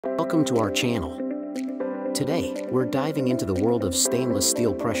Welcome to our channel. Today, we're diving into the world of stainless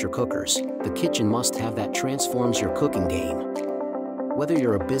steel pressure cookers, the kitchen must-have that transforms your cooking game. Whether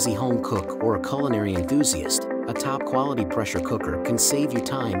you're a busy home cook or a culinary enthusiast, a top-quality pressure cooker can save you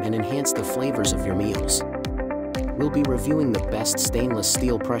time and enhance the flavors of your meals. We'll be reviewing the best stainless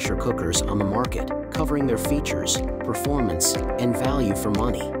steel pressure cookers on the market, covering their features, performance, and value for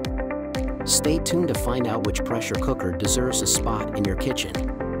money. Stay tuned to find out which pressure cooker deserves a spot in your kitchen.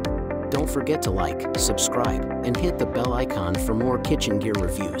 Don't forget to like, subscribe, and hit the bell icon for more kitchen gear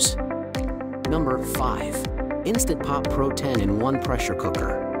reviews. Number 5. Instant Pot Pro 10-in-1 Pressure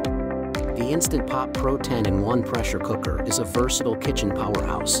Cooker. The Instant Pot Pro 10-in-1 Pressure Cooker is a versatile kitchen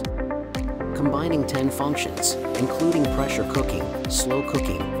powerhouse. Combining 10 functions, including pressure cooking, slow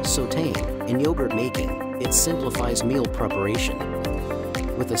cooking, sautéing, and yogurt making, it simplifies meal preparation.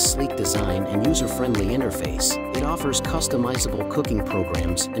 With a sleek design and user-friendly interface, it offers customizable cooking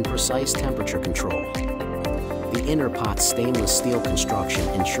programs and precise temperature control. The inner pot's stainless steel construction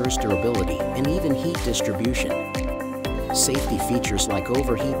ensures durability and even heat distribution. Safety features like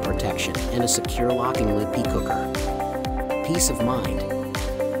overheat protection and a secure locking lid cooker. Peace of mind.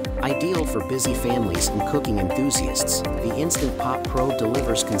 Ideal for busy families and cooking enthusiasts, the Instant Pot Pro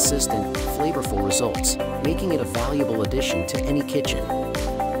delivers consistent, flavorful results, making it a valuable addition to any kitchen.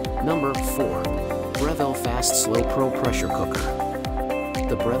 Number 4. Breville Fast Slow Pro Pressure Cooker.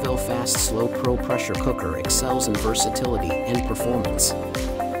 The Breville Fast Slow Pro Pressure Cooker excels in versatility and performance.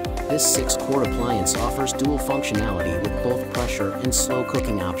 This 6-quart appliance offers dual functionality with both pressure and slow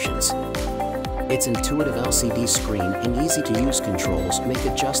cooking options. Its intuitive LCD screen and easy-to-use controls make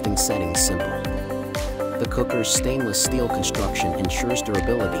adjusting settings simple. The cooker's stainless steel construction ensures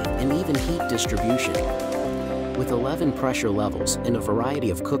durability and even heat distribution. With 11 pressure levels and a variety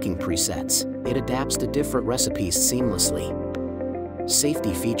of cooking presets, it adapts to different recipes seamlessly.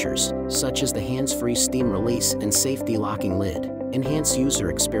 Safety features, such as the hands-free steam release and safety locking lid, enhance user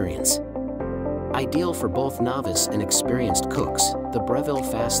experience. Ideal for both novice and experienced cooks, the Breville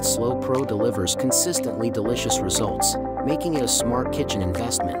Fast Slow Pro delivers consistently delicious results, making it a smart kitchen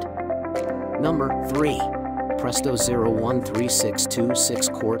investment. Number 3. Presto 01362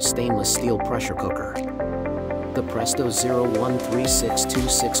 6-quart Stainless Steel Pressure Cooker. The Presto 01362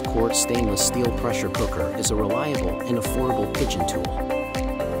 6-quart stainless steel pressure cooker is a reliable and affordable kitchen tool.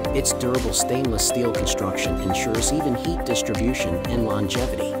 Its durable stainless steel construction ensures even heat distribution and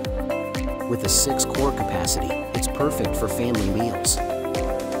longevity. With a 6-quart capacity, it's perfect for family meals.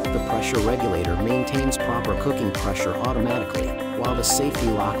 The pressure regulator maintains proper cooking pressure automatically, while the safety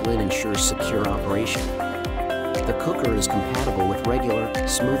lock lid ensures secure operation. The cooker is compatible with regular,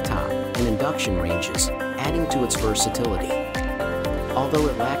 smooth top, and induction ranges, adding to its versatility. Although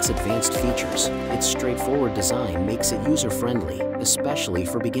it lacks advanced features, its straightforward design makes it user-friendly, especially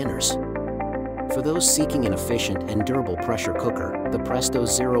for beginners. For those seeking an efficient and durable pressure cooker, the Presto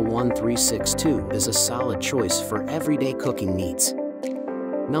 01362 is a solid choice for everyday cooking needs.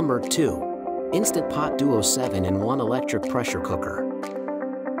 Number 2. Instant Pot Duo 7-in-1 Electric Pressure Cooker.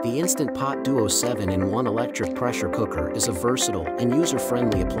 The Instant Pot Duo 7-in-1 Electric Pressure Cooker is a versatile and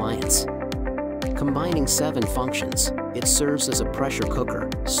user-friendly appliance. Combining 7 functions, it serves as a pressure cooker,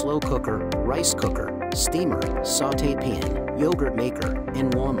 slow cooker, rice cooker, steamer, sauté pan, yogurt maker,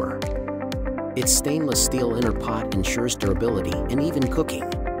 and warmer. Its stainless steel inner pot ensures durability and even cooking.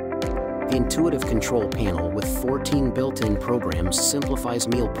 The intuitive control panel with 14 built-in programs simplifies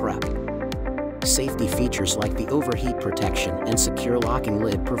meal prep. Safety features like the overheat protection and secure locking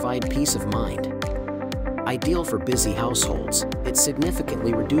lid provide peace of mind. Ideal for busy households, it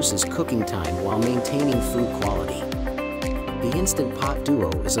significantly reduces cooking time while maintaining food quality. The Instant Pot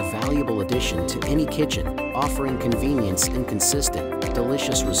Duo is a valuable addition to any kitchen, offering convenience and consistent,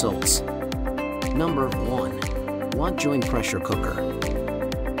 delicious results. Number 1. Want Joint Pressure Cooker.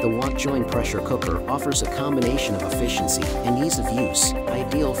 The Want Joint Pressure Cooker offers a combination of efficiency and ease of use,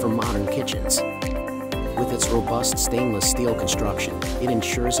 ideal for modern kitchens. With its robust stainless steel construction, it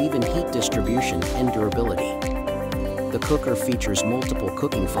ensures even heat distribution and durability. The cooker features multiple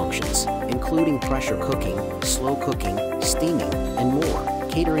cooking functions, including pressure cooking, slow cooking, steaming, and more,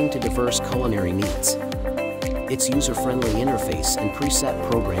 catering to diverse culinary needs. Its user-friendly interface and preset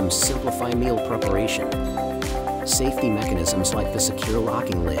programs simplify meal preparation. Safety mechanisms like the secure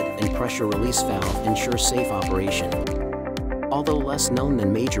locking lid and pressure release valve ensure safe operation. Although less known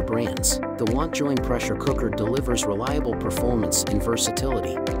than major brands, the Want Joint Pressure Cooker delivers reliable performance and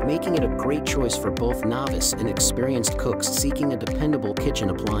versatility, making it a great choice for both novice and experienced cooks seeking a dependable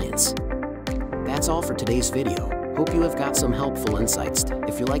kitchen appliance. That's all for today's video. Hope you have got some helpful insights.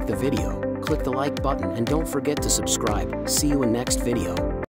 If you like the video, click the like button and don't forget to subscribe. See you in next video.